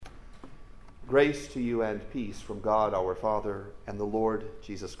Grace to you and peace from God our Father and the Lord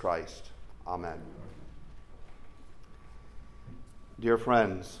Jesus Christ. Amen. Dear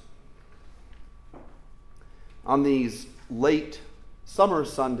friends, on these late summer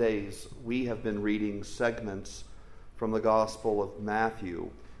Sundays, we have been reading segments from the Gospel of Matthew,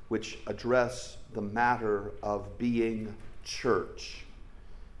 which address the matter of being church.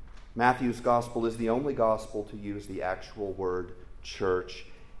 Matthew's Gospel is the only Gospel to use the actual word church,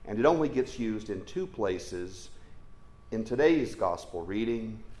 and it only gets used in two places, in today's Gospel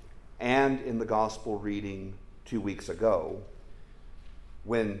reading and in the Gospel reading 2 weeks ago,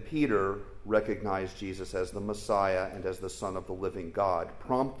 when Peter recognized Jesus as the Messiah and as the Son of the living God,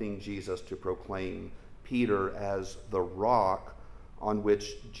 prompting Jesus to proclaim Peter as the rock on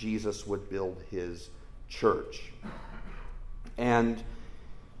which Jesus would build his church, and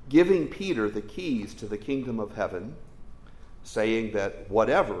giving Peter the keys to the kingdom of heaven, saying that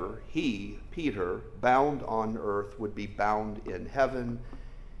whatever he, Peter, bound on earth would be bound in heaven,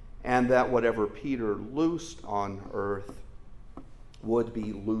 and that whatever Peter loosed on earth would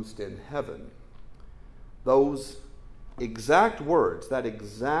be loosed in heaven. Those exact words, that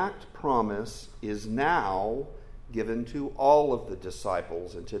exact promise, is now given to all of the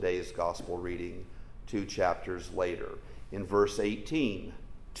disciples in today's gospel reading 2 chapters later. In verse 18,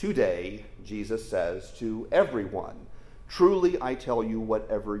 today, Jesus says to everyone, "Truly I tell you,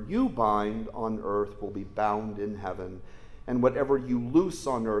 whatever you bind on earth will be bound in heaven, and whatever you loose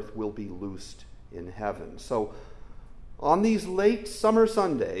on earth will be loosed in heaven." So, on these late summer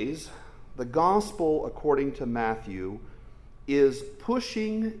Sundays, the gospel, according to Matthew, is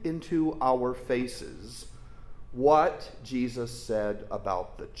pushing into our faces what Jesus said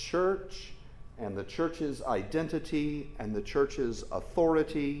about the church and the church's identity and the church's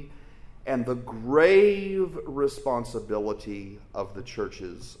authority and the grave responsibility of the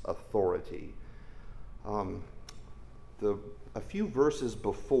church's authority. A few verses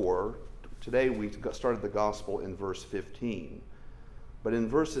before, today we started the gospel in verse 15, but in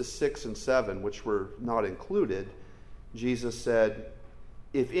verses 6 and 7, which were not included, Jesus said,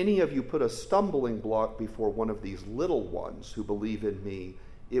 "If any of you put a stumbling block before one of these little ones who believe in me,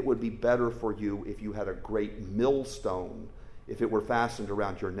 it would be better for you if you had a great millstone, if it were fastened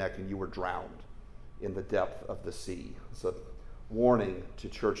around your neck and you were drowned in the depth of the sea." It's a warning to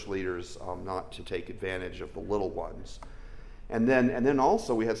church leaders not to take advantage of the little ones. And then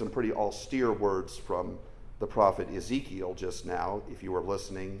also we had some pretty austere words from the prophet Ezekiel just now. If you were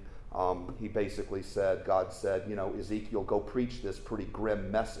listening, he basically said, God said, Ezekiel, go preach this pretty grim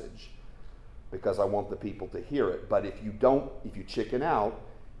message because I want the people to hear it. But if you chicken out,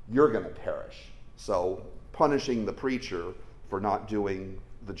 you're going to perish. So punishing the preacher for not doing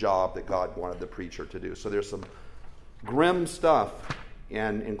the job that God wanted the preacher to do. So there's some grim stuff,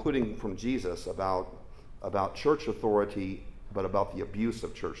 and including from Jesus, about church authority, but about the abuse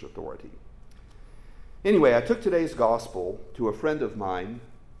of church authority. Anyway, I took today's gospel to a friend of mine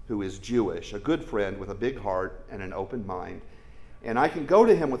who is Jewish, a good friend with a big heart and an open mind, and I can go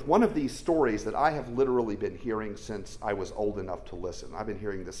to him with one of these stories that I have literally been hearing since I was old enough to listen. I've been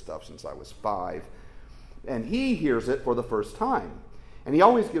hearing this stuff since I was 5. And he hears it for the first time. And he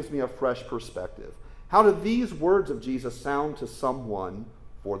always gives me a fresh perspective. How do these words of Jesus sound to someone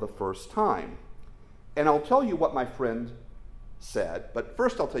for the first time? And I'll tell you what my friend said, but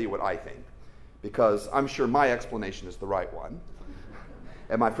first I'll tell you what I think, because I'm sure my explanation is the right one,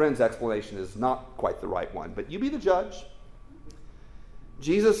 and my friend's explanation is not quite the right one, but you be the judge.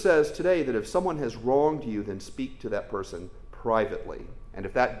 Jesus says today that if someone has wronged you, then speak to that person privately. And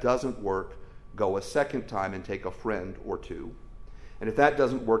if that doesn't work, go a second time and take a friend or two. And if that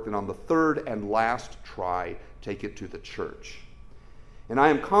doesn't work, then on the third and last try, take it to the church. And I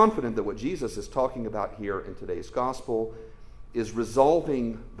am confident that what Jesus is talking about here in today's gospel is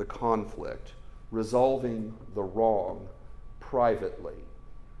resolving the conflict, resolving the wrong privately,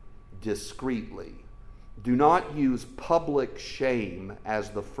 discreetly. Do not use public shame as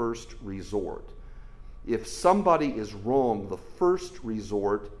the first resort. If somebody is wrong, the first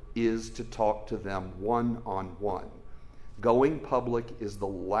resort is to talk to them one-on-one. Going public is the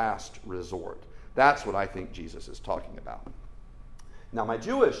last resort. That's what I think Jesus is talking about. Now, my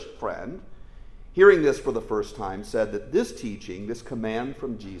Jewish friend, hearing this for the first time, said that this teaching, this command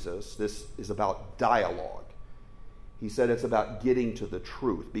from Jesus, this is about dialogue. He said it's about getting to the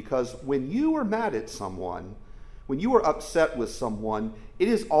truth. Because when you are mad at someone, when you are upset with someone, it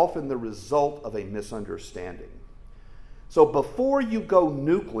is often the result of a misunderstanding. So before you go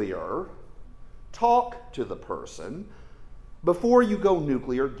nuclear, talk to the person. Before you go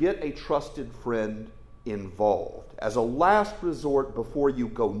nuclear, get a trusted friend involved. As a last resort, before you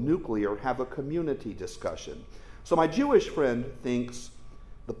go nuclear, have a community discussion. So my Jewish friend thinks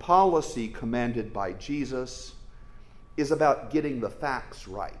the policy commanded by Jesus is about getting the facts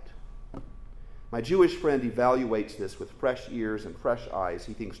right. My Jewish friend evaluates this with fresh ears and fresh eyes.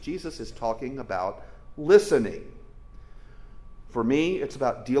 He thinks Jesus is talking about listening. For me, it's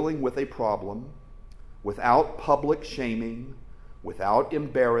about dealing with a problem without public shaming, without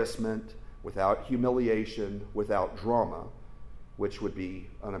embarrassment, without humiliation, without drama, which would be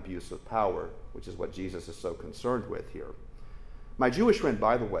an abuse of power, which is what Jesus is so concerned with here. My Jewish friend,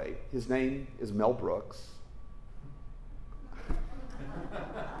 by the way, his name is Mel Brooks.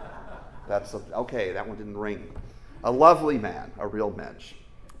 Okay, that one didn't ring. A lovely man, a real mensch.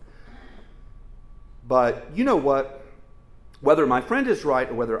 But you know what? Whether my friend is right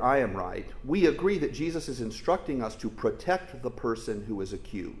or whether I am right, we agree that Jesus is instructing us to protect the person who is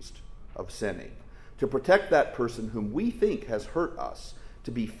accused of sinning, to protect that person whom we think has hurt us,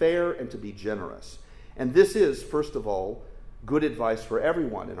 to be fair and to be generous. And this is, first of all, good advice for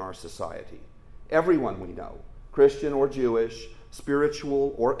everyone in our society. Everyone we know, Christian or Jewish,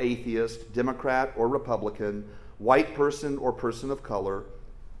 spiritual or atheist, Democrat or Republican, white person or person of color,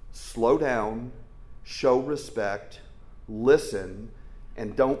 slow down, show respect, listen,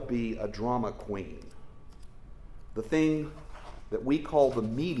 and don't be a drama queen. The thing that we call the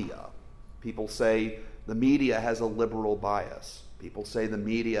media, people say the media has a liberal bias. People say the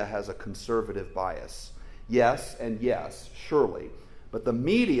media has a conservative bias. Yes, and yes, surely. But the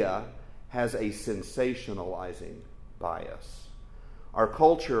media has a sensationalizing bias. Our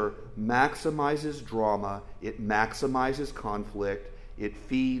culture maximizes drama, it maximizes conflict, it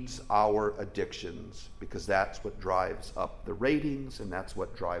feeds our addictions, because that's what drives up the ratings and that's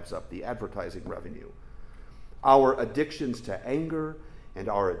what drives up the advertising revenue. Our addictions to anger and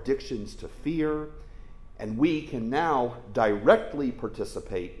our addictions to fear, and we can now directly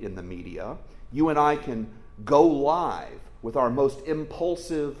participate in the media. You and I can go live with our most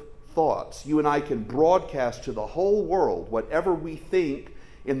impulsive thoughts. You and I can broadcast to the whole world whatever we think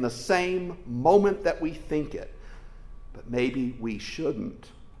in the same moment that we think it. But maybe we shouldn't.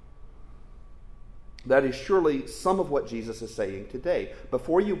 That is surely some of what Jesus is saying today.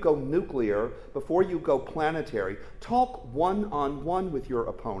 Before you go nuclear, before you go planetary, talk one-on-one with your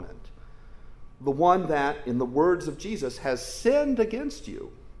opponent. The one that, in the words of Jesus, has sinned against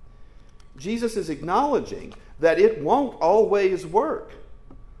you. Jesus is acknowledging that it won't always work.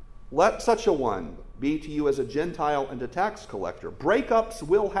 Let such a one be to you as a Gentile and a tax collector. Breakups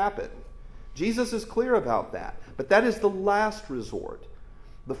will happen. Jesus is clear about that. But that is the last resort.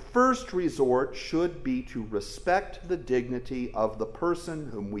 The first resort should be to respect the dignity of the person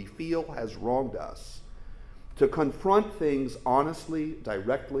whom we feel has wronged us, to confront things honestly,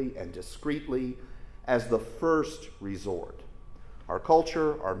 directly, and discreetly as the first resort. Our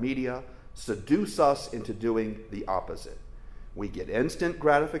culture, our media, seduce us into doing the opposite. We get instant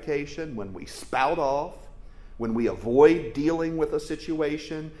gratification when we spout off, when we avoid dealing with a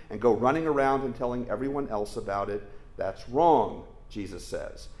situation and go running around and telling everyone else about it. That's wrong, Jesus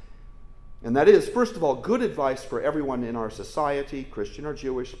says. And that is, first of all, good advice for everyone in our society, Christian or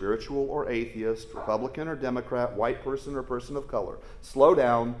Jewish, spiritual or atheist, Republican or Democrat, white person or person of color. Slow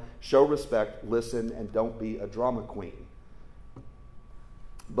down, show respect, listen, and don't be a drama queen.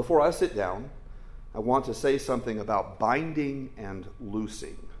 Before I sit down, I want to say something about binding and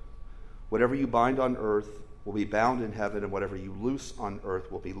loosing. Whatever you bind on earth will be bound in heaven, and whatever you loose on earth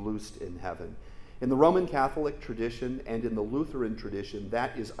will be loosed in heaven. In the Roman Catholic tradition and in the Lutheran tradition,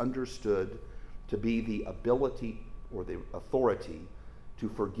 that is understood to be the ability or the authority to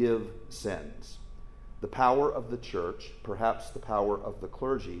forgive sins. The power of the church, perhaps the power of the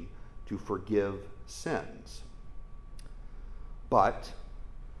clergy, to forgive sins. But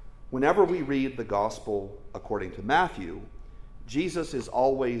whenever we read the gospel according to Matthew, Jesus is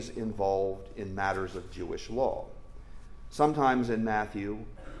always involved in matters of Jewish law. Sometimes in Matthew,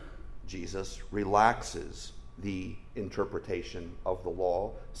 Jesus relaxes the interpretation of the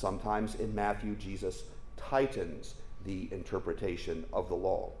law. Sometimes in Matthew, Jesus tightens the interpretation of the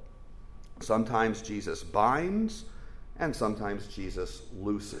law. Sometimes Jesus binds, and sometimes Jesus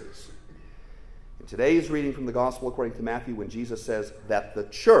looses. In today's reading from the Gospel according to Matthew, when Jesus says that the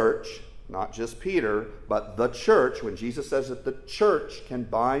church, not just Peter, but the church, when Jesus says that the church can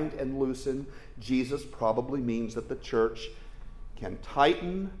bind and loosen, Jesus probably means that the church can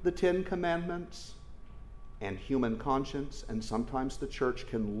tighten the 10 Commandments and human conscience, and sometimes the church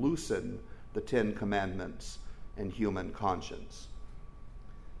can loosen the 10 Commandments and human conscience.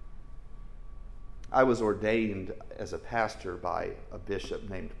 I was ordained as a pastor by a bishop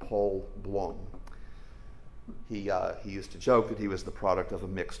named Paul Blom. He used to joke that he was the product of a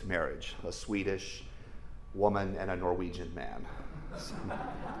mixed marriage, a Swedish woman and a Norwegian man. So,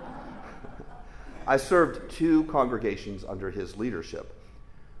 I served 2 congregations under his leadership.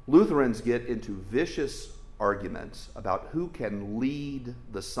 Lutherans get into vicious arguments about who can lead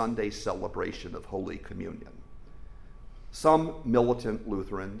the Sunday celebration of Holy Communion. Some militant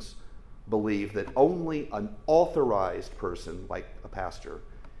Lutherans believe that only an authorized person, like a pastor,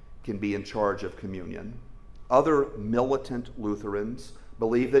 can be in charge of communion. Other militant Lutherans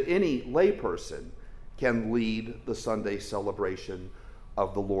believe that any layperson can lead the Sunday celebration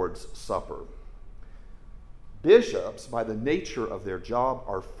of the Lord's Supper. Bishops, by the nature of their job,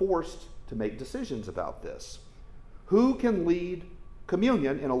 are forced to make decisions about this. Who can lead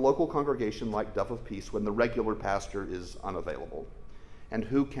communion in a local congregation like Dove of Peace when the regular pastor is unavailable? And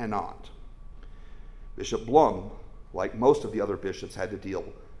who cannot? Bishop Blum, like most of the other bishops, had to deal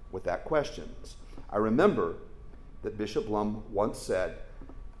with that question. I remember that Bishop Blum once said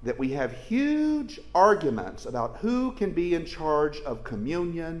that we have huge arguments about who can be in charge of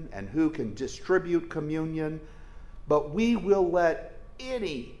communion and who can distribute communion, but we will let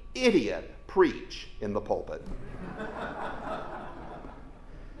any idiot preach in the pulpit.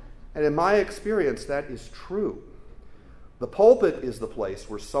 And in my experience, that is true. The pulpit is the place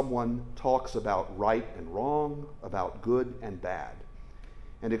where someone talks about right and wrong, about good and bad.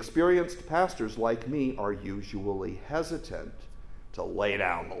 And experienced pastors like me are usually hesitant to lay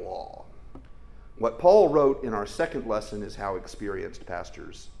down the law. What Paul wrote in our second lesson is how experienced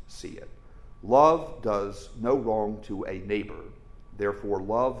pastors see it. Love does no wrong to a neighbor. Therefore,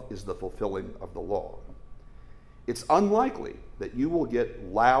 love is the fulfilling of the law. It's unlikely that you will get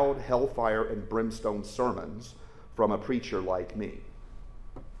loud hellfire and brimstone sermons from a preacher like me.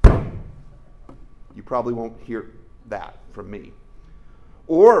 You probably won't hear that from me,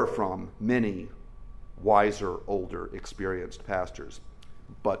 or from many wiser, older, experienced pastors.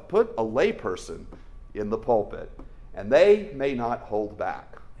 But put a layperson in the pulpit, and they may not hold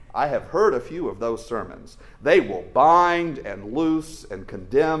back. I have heard a few of those sermons. They will bind and loose and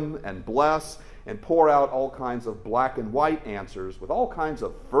condemn and bless and pour out all kinds of black and white answers with all kinds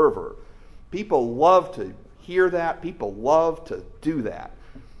of fervor. People love to hear that. People love to do that.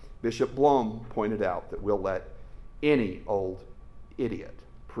 Bishop Blum pointed out that we'll let any old idiot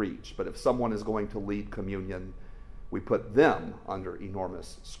preach, but if someone is going to lead communion, we put them under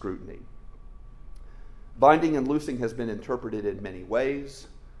enormous scrutiny. Binding and loosing has been interpreted in many ways.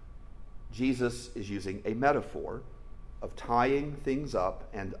 Jesus is using a metaphor of tying things up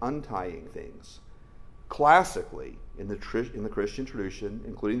and untying things. Classically, in the Christian tradition,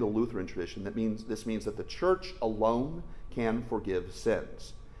 including the Lutheran tradition, this means that the church alone can forgive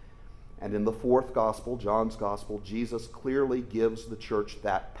sins. And in the fourth gospel, John's gospel, Jesus clearly gives the church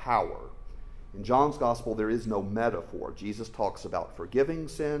that power. In John's gospel, there is no metaphor. Jesus talks about forgiving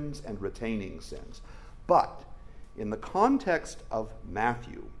sins and retaining sins. But in the context of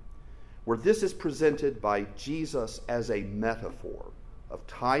Matthew, where this is presented by Jesus as a metaphor of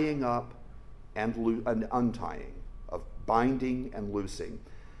tying up and untying, of binding and loosing,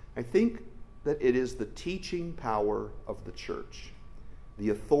 I think that it is the teaching power of the church, the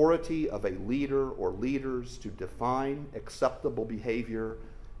authority of a leader or leaders to define acceptable behavior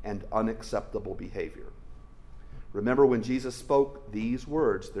and unacceptable behavior. Remember, when Jesus spoke these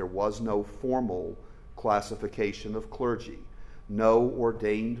words, there was no formal classification of clergy. No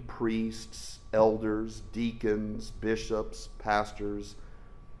ordained priests, elders, deacons, bishops, pastors.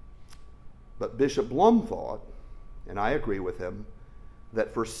 But Bishop Blum thought, and I agree with him,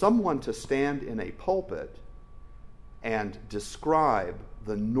 that for someone to stand in a pulpit and describe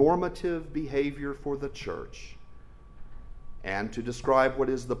the normative behavior for the church and to describe what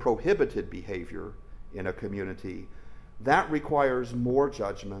is the prohibited behavior in a community, that requires more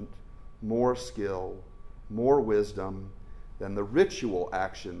judgment, more skill, more wisdom than the ritual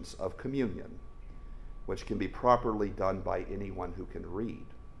actions of communion, which can be properly done by anyone who can read.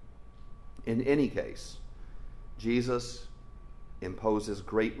 In any case, Jesus imposes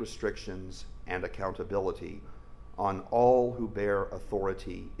great restrictions and accountability on all who bear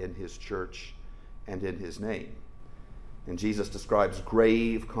authority in his church and in his name. And Jesus describes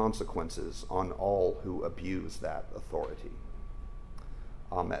grave consequences on all who abuse that authority.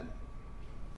 Amen.